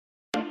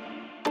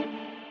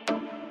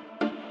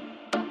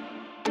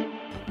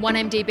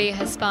1MDB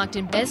has sparked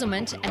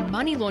embezzlement and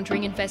money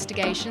laundering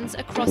investigations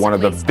across one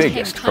of at the least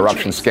biggest 10 corruption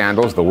countries.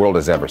 scandals the world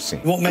has ever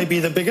seen. What may be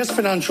the biggest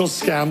financial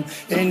scam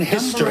in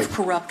history. A number of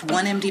corrupt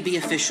 1MDB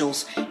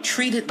officials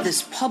treated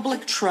this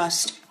public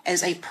trust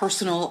as a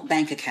personal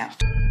bank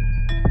account.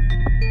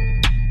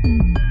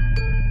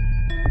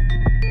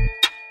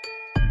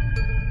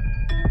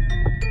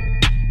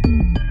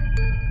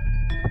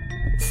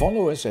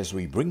 Follow us as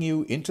we bring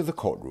you into the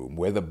courtroom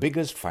where the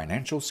biggest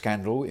financial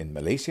scandal in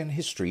Malaysian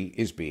history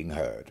is being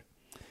heard.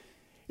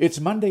 It's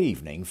Monday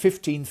evening,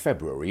 15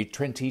 February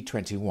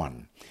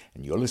 2021,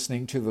 and you're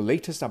listening to the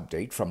latest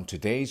update from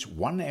today's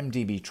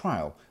 1MDB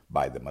trial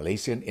by the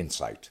Malaysian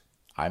Insight.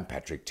 I'm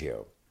Patrick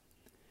Teo.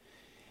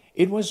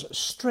 It was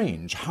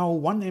strange how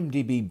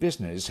 1MDB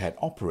business had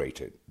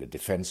operated. The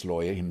defense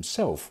lawyer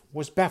himself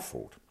was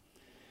baffled.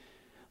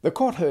 The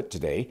court heard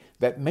today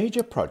that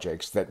major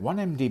projects that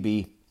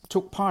 1MDB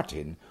took part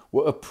in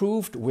were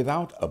approved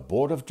without a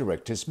board of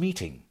directors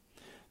meeting.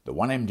 The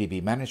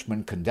 1MDB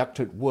management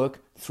conducted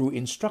work through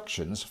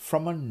instructions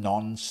from a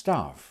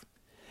non-staff.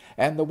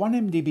 And the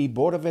 1MDB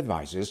board of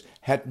advisors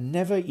had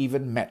never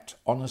even met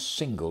on a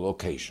single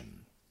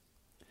occasion.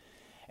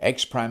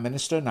 Ex-Prime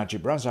Minister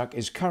Najib Razak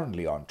is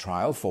currently on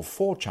trial for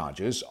 4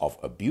 charges of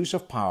abuse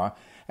of power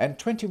and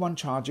 21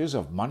 charges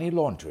of money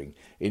laundering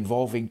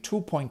involving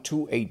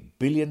 2.28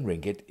 billion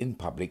ringgit in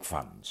public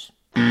funds.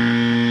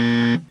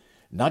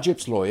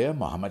 Najib's lawyer,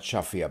 Muhammad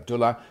Shafi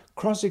Abdullah,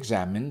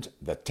 cross-examined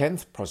the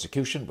 10th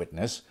prosecution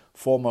witness,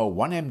 former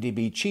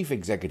 1MDB Chief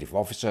Executive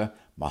Officer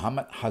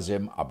Muhammad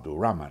Hazim Abdul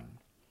Rahman.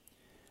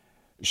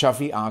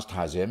 Shafi asked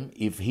Hazim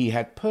if he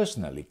had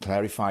personally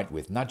clarified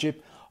with Najib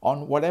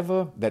on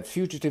whatever that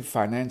fugitive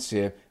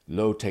financier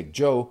Low Tek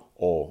Joe,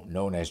 or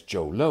known as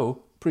Joe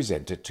Low,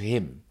 presented to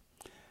him.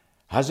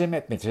 Hazim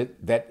admitted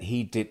that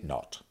he did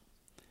not.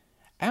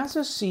 As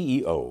a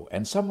CEO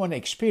and someone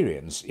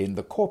experienced in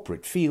the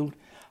corporate field,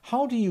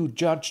 how do you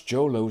judge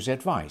Joe Low's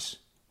advice?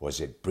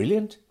 Was it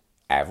brilliant,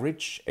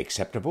 average,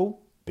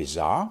 acceptable,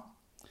 bizarre?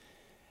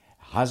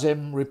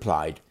 Hazim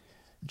replied,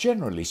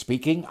 generally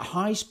speaking,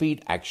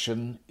 high-speed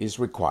action is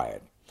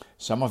required.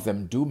 Some of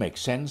them do make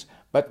sense,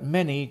 but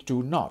many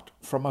do not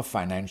from a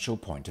financial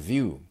point of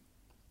view.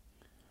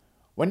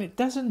 When it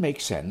doesn't make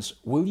sense,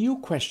 will you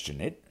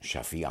question it?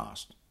 Shafi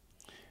asked.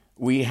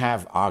 We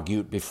have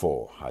argued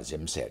before,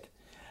 Hazim said.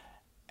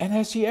 And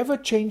has he ever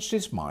changed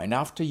his mind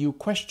after you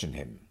questioned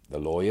him? The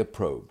lawyer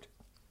probed.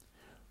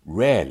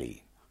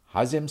 Rarely.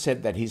 Hazim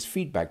said that his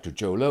feedback to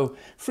Joe Low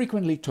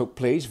frequently took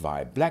place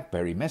via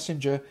BlackBerry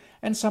Messenger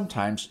and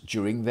sometimes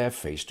during their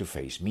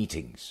face-to-face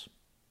meetings.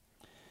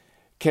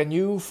 Can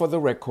you, for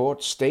the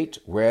record, state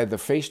where the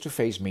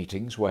face-to-face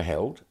meetings were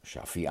held?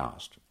 Shafi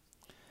asked.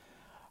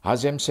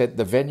 Hazim said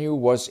the venue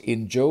was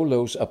in Joe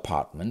Low's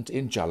apartment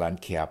in Jalan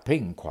Kia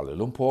Ping, Kuala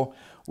Lumpur,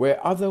 where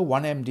other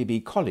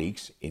 1MDB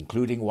colleagues,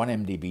 including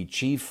 1MDB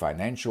Chief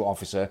Financial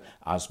Officer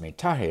Azmi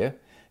Tahir,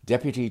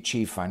 Deputy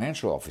Chief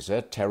Financial Officer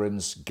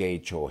Terence Gay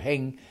Cho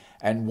Heng,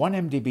 and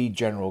 1MDB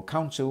General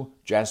Counsel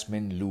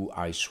Jasmine Lu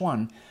Ai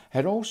Swan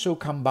had also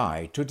come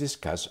by to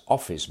discuss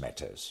office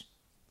matters.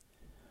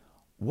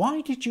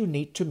 Why did you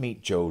need to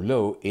meet Joe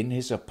Low in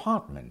his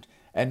apartment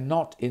and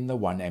not in the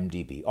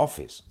 1MDB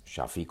office?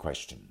 Shafi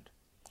questioned.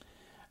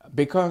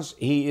 Because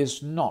he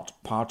is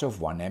not part of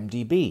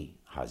 1MDB,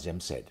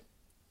 Hazim said.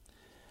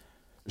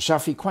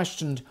 Shafi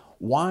questioned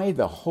why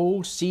the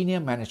whole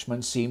senior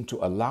management seemed to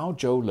allow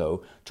Joe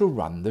Low to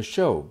run the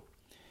show.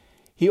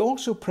 He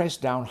also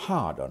pressed down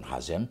hard on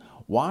Hazim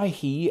why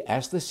he,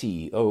 as the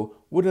CEO,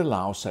 would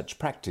allow such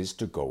practice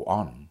to go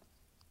on.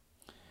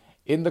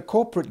 In the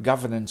corporate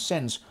governance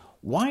sense,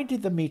 why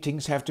did the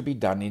meetings have to be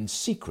done in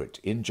secret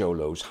in Joe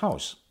Low's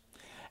house?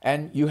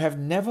 And you have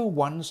never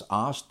once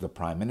asked the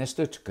Prime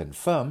Minister to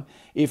confirm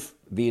if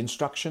the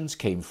instructions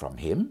came from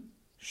him?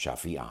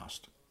 Shafi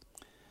asked.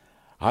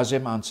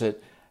 Hazim answered,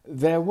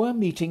 there were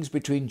meetings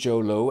between Joe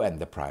Low and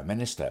the Prime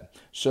Minister,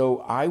 so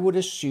I would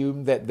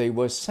assume that they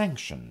were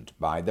sanctioned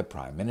by the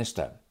Prime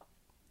Minister.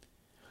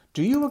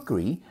 Do you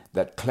agree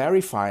that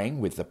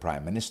clarifying with the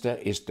Prime Minister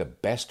is the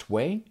best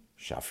way?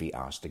 Shafi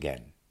asked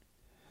again.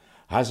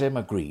 Hazim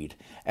agreed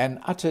and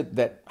uttered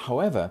that,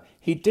 however,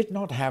 he did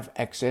not have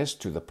access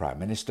to the Prime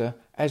Minister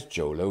as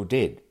Joe Low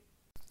did.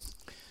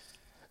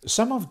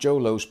 Some of Joe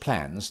Low's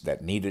plans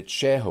that needed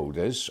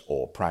shareholders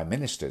or Prime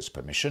Minister's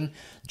permission,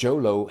 Joe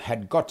Low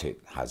had got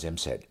it, Hazim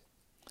said.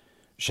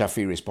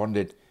 Shafi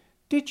responded,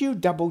 did you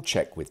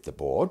double-check with the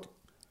board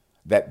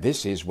that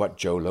this is what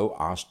Joe Low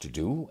asked to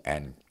do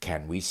and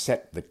can we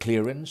set the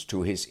clearance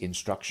to his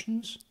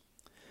instructions?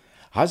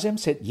 Hazim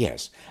said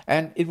yes,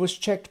 and it was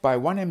checked by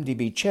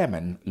 1MDB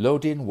Chairman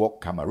Lodin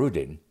Wok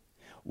Kamarudin.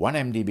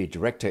 1MDB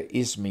Director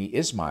Ismi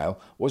Ismail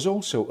was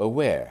also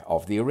aware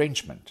of the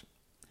arrangement.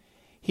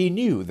 He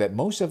knew that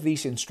most of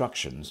these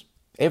instructions,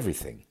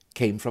 everything,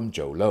 came from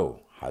Joe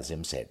Low,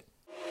 Hazim said.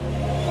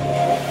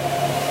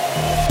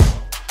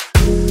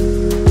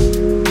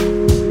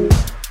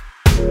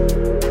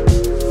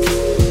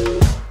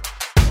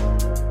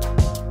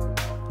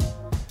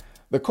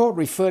 The court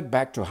referred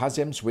back to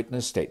Hazem's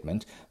witness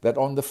statement that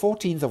on the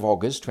 14th of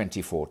August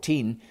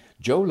 2014,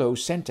 Jolo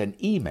sent an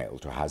email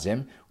to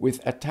Hazem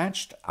with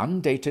attached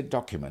undated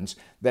documents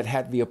that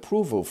had the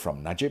approval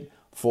from Najib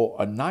for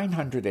a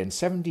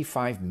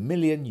 $975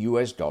 million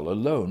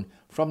loan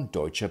from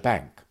Deutsche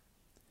Bank.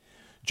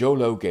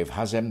 Jolo gave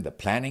Hazem the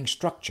planning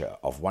structure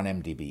of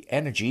 1MDB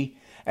Energy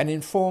and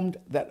informed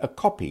that a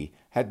copy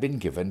had been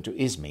given to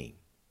ISMI.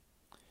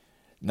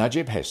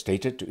 Najib has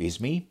stated to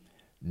ISMI,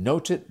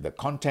 noted the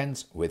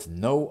contents with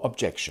no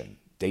objection,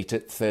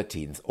 dated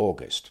 13th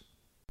August.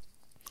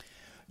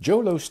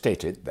 Jolo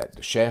stated that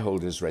the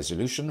shareholders'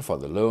 resolution for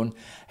the loan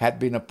had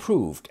been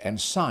approved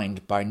and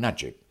signed by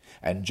Najib,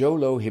 and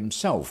Jolo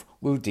himself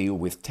will deal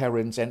with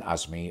Terence and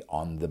Azmi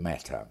on the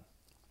matter.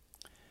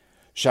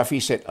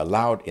 Shafi said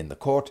aloud in the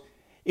court,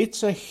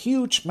 "It's a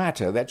huge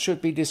matter that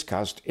should be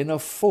discussed in a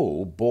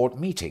full board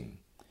meeting."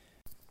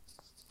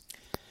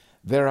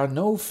 There are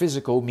no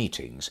physical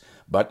meetings,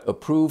 but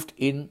approved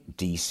in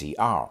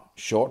DCR,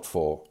 short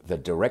for the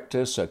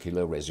Director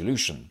Circular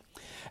Resolution,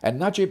 and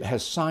Najib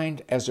has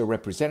signed as a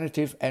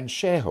representative and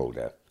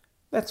shareholder.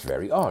 That's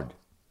very odd.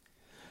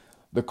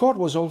 The court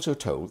was also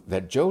told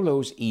that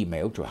Jolo's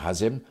email to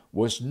Hazem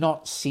was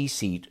not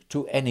CC'd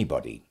to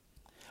anybody.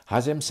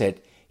 Hazem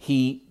said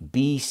he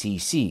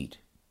BCC'd.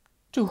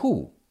 To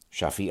who?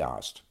 Shafi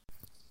asked.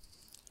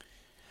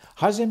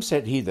 Hazem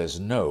said he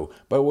doesn't know,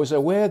 but was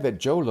aware that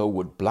Jolo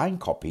would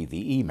blind copy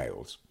the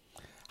emails.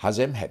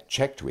 Hazem had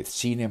checked with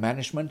senior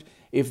management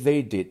if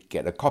they did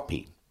get a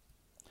copy.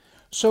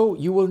 So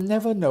you will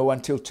never know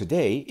until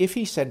today if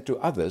he sent to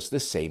others the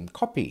same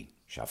copy?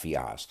 Shafi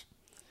asked.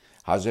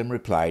 Hazem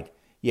replied,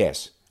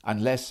 "Yes,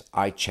 unless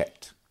I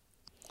checked."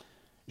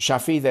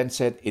 Shafi then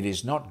said it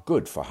is not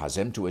good for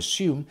Hazem to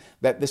assume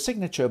that the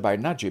signature by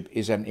Najib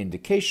is an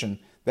indication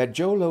that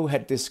Jolo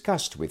had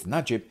discussed with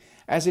Najib,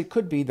 as it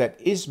could be that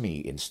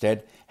ISMI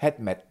instead had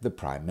met the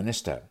Prime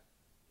Minister.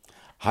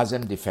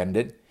 Hazem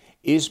defended,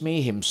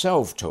 "ISMI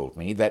himself told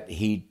me that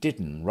he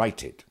didn't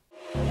write it."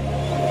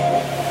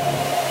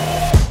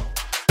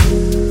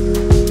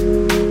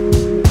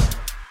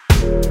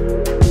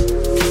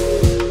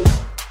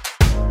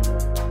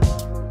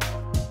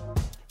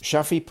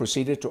 Shafi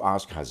proceeded to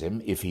ask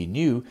Hazem if he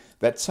knew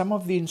that some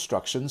of the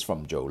instructions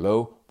from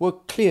Jolo were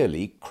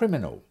clearly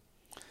criminal.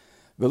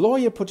 The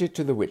lawyer put it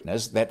to the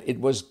witness that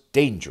it was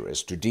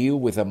dangerous to deal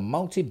with a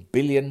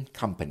multi-billion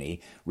company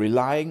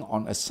relying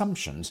on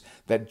assumptions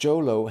that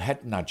Jolo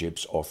had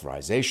Najib's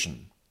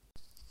authorization.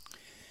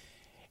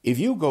 "If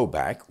you go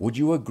back, would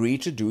you agree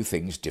to do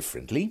things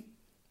differently?"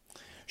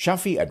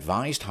 Shafi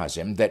advised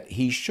Hazem that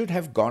he should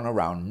have gone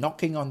around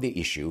knocking on the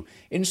issue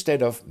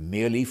instead of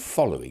merely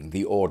following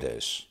the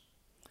orders.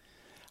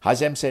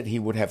 Hazem said he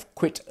would have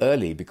quit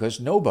early because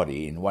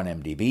nobody in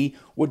 1MDB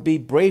would be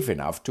brave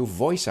enough to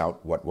voice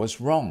out what was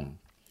wrong.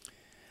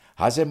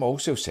 Hazem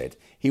also said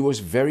he was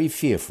very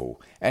fearful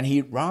and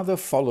he'd rather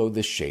follow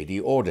the shady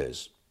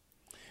orders.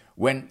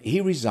 When he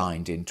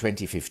resigned in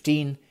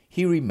 2015,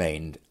 he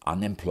remained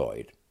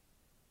unemployed.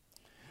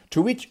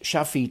 To which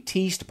Shafi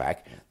teased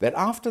back that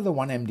after the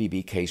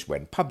 1MDB case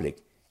went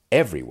public,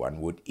 everyone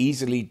would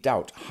easily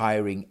doubt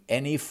hiring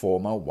any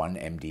former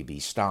 1MDB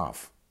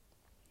staff.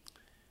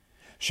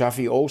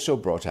 Shafi also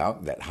brought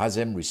out that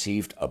Hazem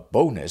received a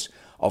bonus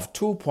of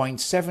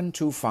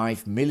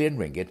 2.725 million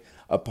ringgit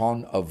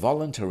upon a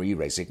voluntary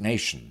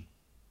resignation.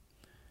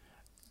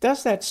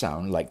 Does that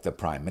sound like the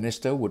Prime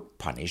Minister would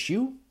punish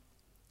you?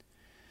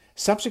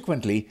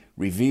 Subsequently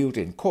revealed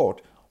in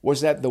court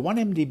was that the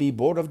 1MDB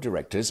Board of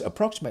Directors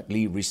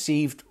approximately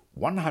received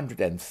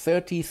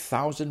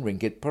 130,000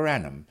 ringgit per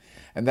annum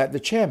and that the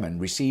chairman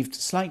received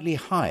slightly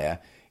higher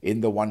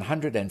in the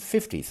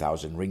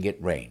 150,000 ringgit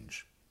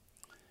range.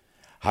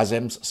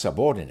 Hazem's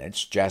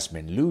subordinates,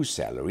 Jasmine Lu's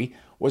salary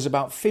was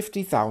about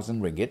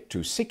 50,000 ringgit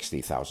to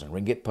 60,000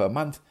 ringgit per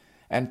month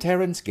and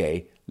Terence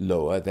Gay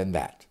lower than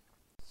that.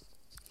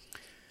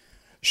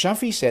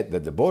 Shafi said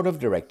that the Board of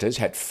Directors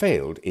had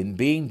failed in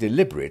being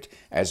deliberate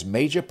as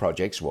major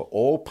projects were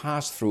all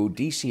passed through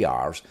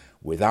DCRs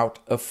without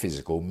a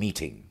physical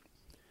meeting.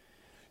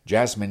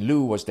 Jasmine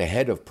Lu was the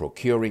head of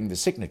procuring the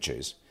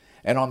signatures,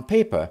 and on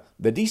paper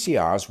the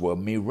DCRs were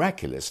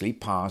miraculously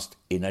passed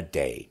in a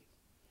day.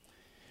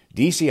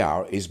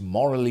 DCR is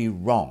morally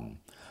wrong.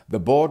 The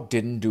board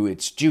didn't do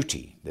its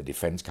duty, the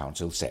defense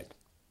counsel said.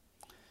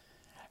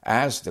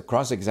 As the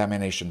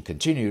cross-examination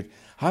continued,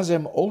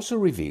 Hazem also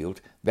revealed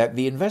that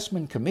the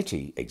investment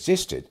committee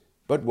existed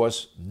but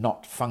was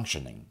not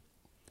functioning.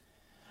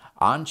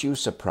 "Aren't you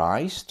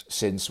surprised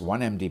since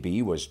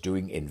 1MDB was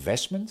doing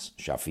investments?"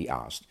 Shafi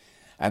asked,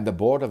 "and the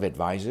board of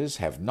advisors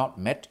have not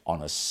met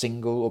on a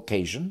single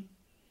occasion?"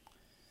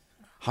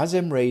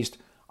 Hazem raised,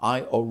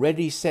 "I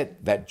already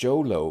said that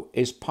Jolo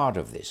is part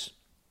of this."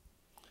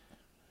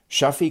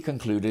 Shafi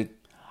concluded,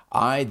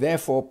 "I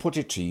therefore put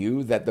it to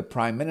you that the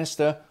Prime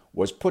Minister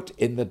was put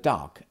in the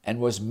dark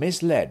and was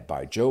misled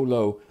by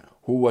Jolo,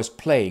 who was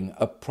playing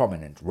a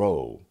prominent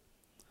role."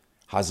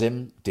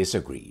 Hazem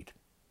disagreed.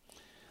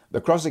 The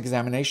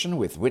cross-examination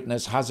with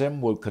witness Hazem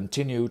will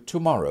continue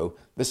tomorrow,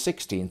 the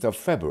 16th of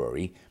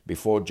February,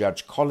 before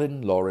Judge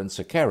Colin Lawrence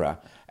Sekera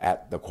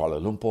at the Kuala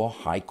Lumpur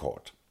High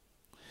Court.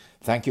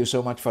 Thank you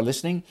so much for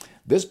listening.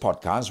 This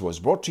podcast was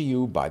brought to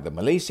you by the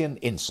Malaysian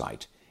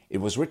Insight. It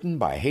was written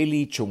by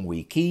Haley Chung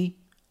Wee Kee.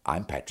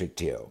 I'm Patrick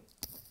Teo.